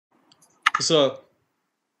What's up?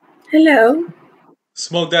 Hello.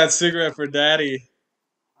 Smoke that cigarette for daddy.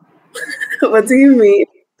 What do you mean?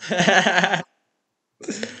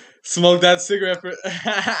 Smoke that cigarette for.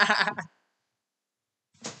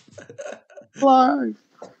 Live.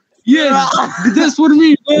 Yeah, that's what I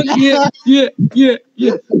mean. Yeah.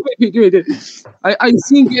 Wait. I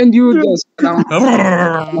think and you just down.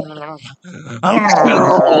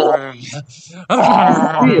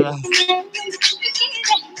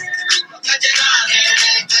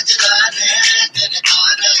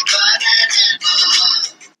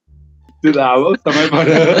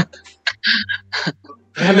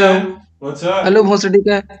 Hello. What's up? Hello,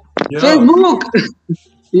 Mosudika. Yo. Facebook.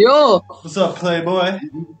 Yo. What's up, Playboy?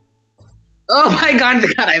 Oh my God,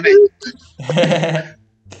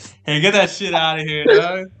 Hey, get that shit out of here,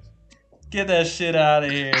 dog. Get that shit out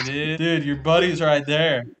of here, dude. Dude, your buddy's right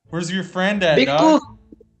there. Where's your friend at, Big dog? cock.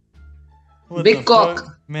 What Big the cock.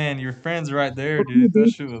 fuck? Man, your friend's right there, dude. That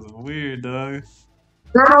shit was weird, dog.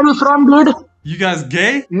 Where are you from, dude? You guys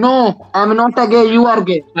gay? No, I'm not a gay. You are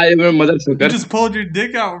gay. I am a You motherfucker. just pulled your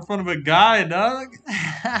dick out in front of a guy, dog.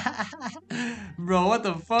 Bro, what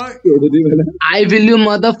the fuck? I will you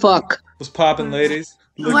motherfuck. What's poppin', ladies?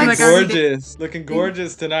 Looking What's- gorgeous. Looking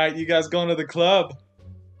gorgeous tonight. You guys going to the club?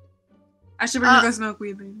 I should bring you go smoke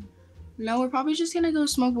weed, baby. No, we're probably just gonna go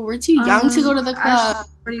smoke, but we're too young to go to the club.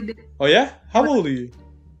 Oh, yeah? How old are you?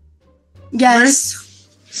 Yes.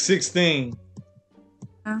 16.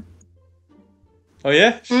 Huh? Oh,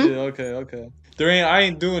 yeah? Shit, okay. I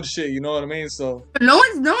ain't doing shit, you know what I mean? So, No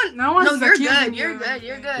one's No, you're accusing good. you. You're good.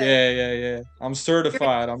 You're good. yeah. I'm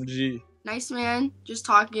certified. I'm G. Nice man. Just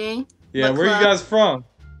talking. Yeah, What where you club? guys from?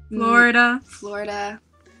 Florida. Florida.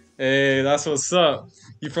 Hey, that's what's up.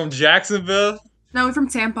 You from Jacksonville? No, we're from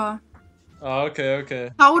Tampa. Oh, okay.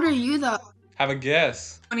 How old are you though? Have a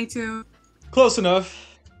guess. 22. Close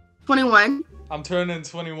enough. 21. I'm turning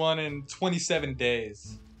 21 in 27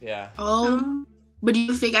 days. Yeah. Oh. But do you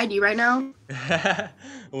have a fake ID right now?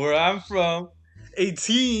 Where I'm from,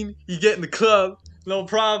 18, you get in the club, no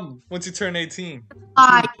problem. Once you turn 18.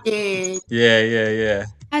 I did. Yeah.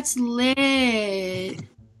 That's lit. Do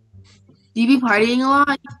you be partying a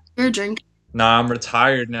lot? You're a drink. Nah, I'm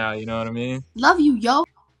retired now, you know what I mean? Love you, yo.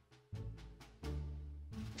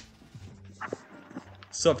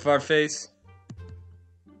 What's up, Fartface?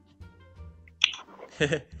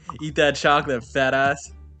 Eat that chocolate, fat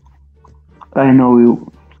ass. I know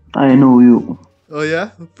you. Oh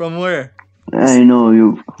yeah? From where? I know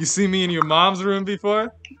you. You see me in your mom's room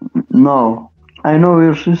before? No, I know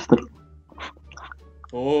your sister.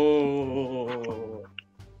 Oh.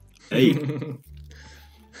 Hey.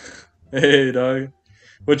 Hey, dog.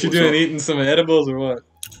 What you What's doing? up? Eating some edibles or what?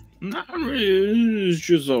 Not really. It's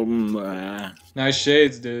just Nice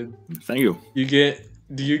shades, dude. thank you.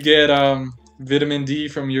 Do you get vitamin D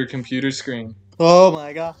from your computer screen? Oh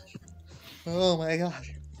my gosh. Oh my.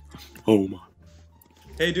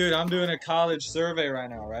 Hey dude, I'm doing a college survey right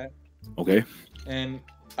now, right? Okay. And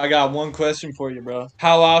I got one question for you, bro.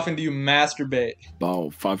 How often do you masturbate?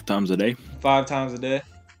 About 5 times a day. 5 times a day?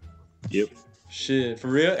 Yep. Shit, for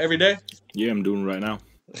real? Every day? Yeah, I'm doing it right now.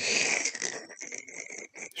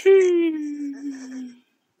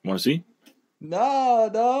 Wanna see? Nah,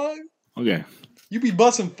 dog. Okay. You be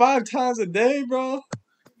busting 5 times a day, bro?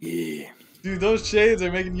 Yeah. Dude, those shades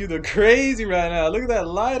are making you the crazy right now. Look at that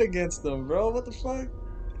light against them, bro. What the fuck?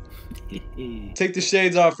 Take the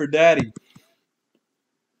shades off for daddy.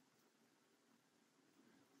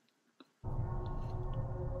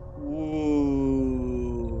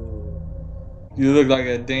 Ooh. You look like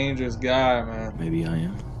a dangerous guy, man. Maybe I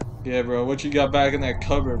am. Yeah, bro. What you got back in that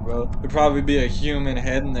cupboard, bro? There'd probably be a human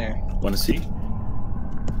head in there. Wanna see?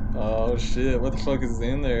 Oh, shit. What the fuck is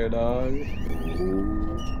in there, dog?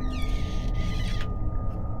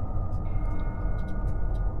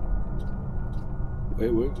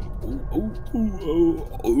 Wait.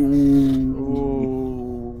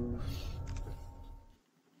 Ooh.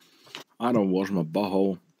 I don't wash my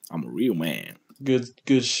butthole. I'm a real man.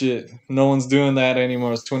 Good shit. No one's doing that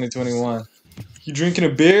anymore. It's 2021. You drinking a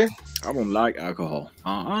beer? I don't like alcohol.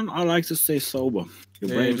 I like to stay sober. Your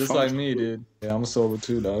Yeah, brain just functions. like me, dude. Yeah, I'm sober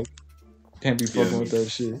too, dog. Can't be fucking Yeah. with that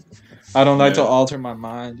shit. I don't like to Yeah. alter my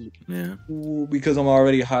mind. Yeah. Ooh, because I'm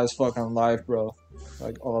already high as fuck on life, bro.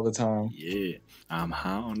 Like all the time. Yeah. I'm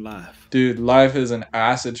high on life. Dude, life is an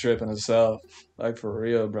acid trip in itself. Like for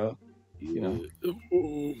real, bro. You know,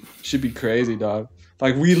 should be crazy, dog.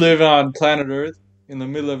 Like we live on planet Earth in the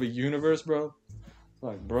middle of a universe, bro.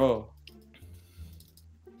 Like, bro.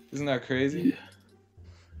 Isn't that crazy? Yeah.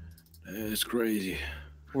 It's crazy.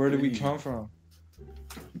 Where did we come from?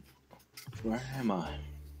 Where am I?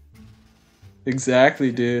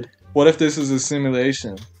 Exactly, dude. What if this is a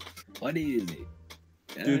simulation? What is it?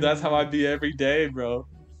 Dude, that's how I'd be every day, bro.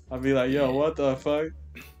 I'd be like, yo, what the fuck?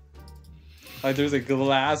 Like, there's a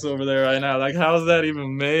glass over there right now. Like, how is that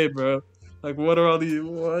even made, bro? Like, what are all these,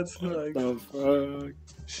 what? Like, the fuck?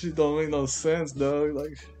 shit don't make no sense, dog.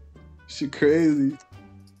 Like, shit crazy.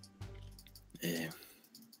 Yeah.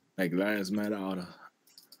 Like last night, I oughta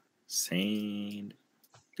saying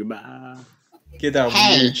goodbye. Get that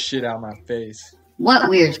Hey. weird shit out my face. What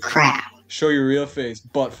weird crap? Show your real face,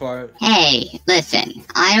 butt fart. Hey, listen,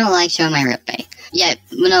 I don't like showing my real face. Yeah,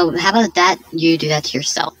 no, how about that? You do that to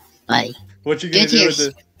yourself, buddy. What you gonna Get to do your with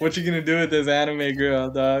this? What you gonna do with this anime girl,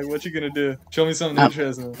 dog? What you gonna do? Show me something Oh.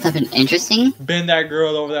 interesting. Something interesting? Bend that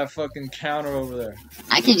girl over that fucking counter over there.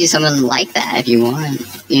 I could do something like that if you want.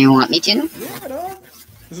 You want me to? Yeah, dog.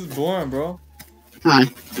 This is boring, bro. Come on,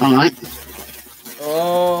 one moment.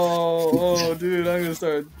 Oh, dude, I'm gonna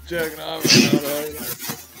start jacking off right now, dog.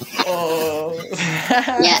 Oh.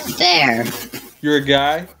 Yeah, there. You're a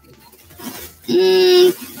guy?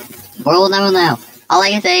 World will never know. All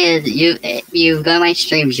I can say is, you go to my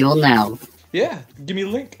streams, you'll know. Yeah, give me a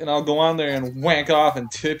link and I'll go on there and wank off and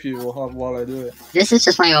tip you while I do it. This is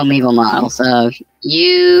just my Omegle model, so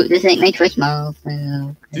this ain't my Twitch model,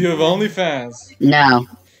 so... Do you have OnlyFans? No.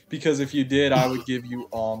 Because if you did, I would give you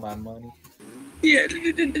all my money. Yeah.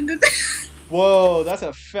 Whoa, that's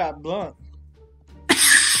a fat blunt.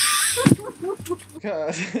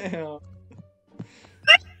 God damn.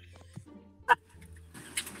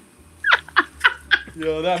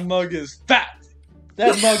 Yo, that mug is fat.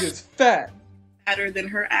 That mug is fat. Fatter than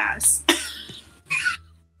her ass.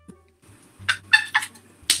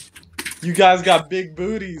 You guys got big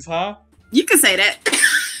booties, huh? You can say that.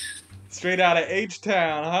 Straight out of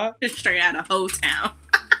H-Town, huh? Just straight out of Ho-Town.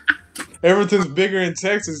 Everything's bigger in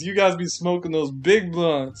Texas. You guys be smoking those big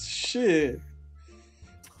blunts. Shit.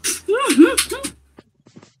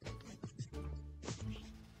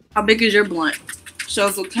 How big is your blunt?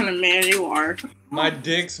 Shows what kind of man you are. My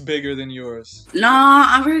dick's bigger than yours. Nah,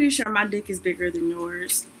 I'm pretty sure my dick is bigger than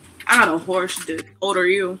yours. I got a horse dick. Old are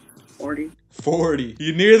you? 40. 40.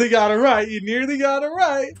 You nearly got it right. You nearly got it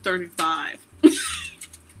right. 35.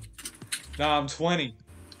 Nah, I'm 20.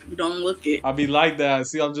 You don't look it. I'll be like that.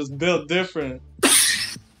 See, I'm just built different.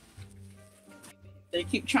 They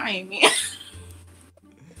keep trying me.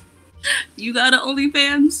 You got an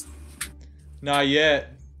OnlyFans? Not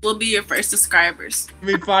yet. We'll be your first subscribers. Give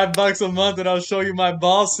me $5 a month and I'll show you my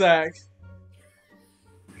ball sack.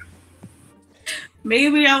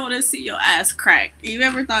 Maybe I want to see your ass crack. You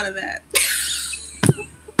ever thought of that?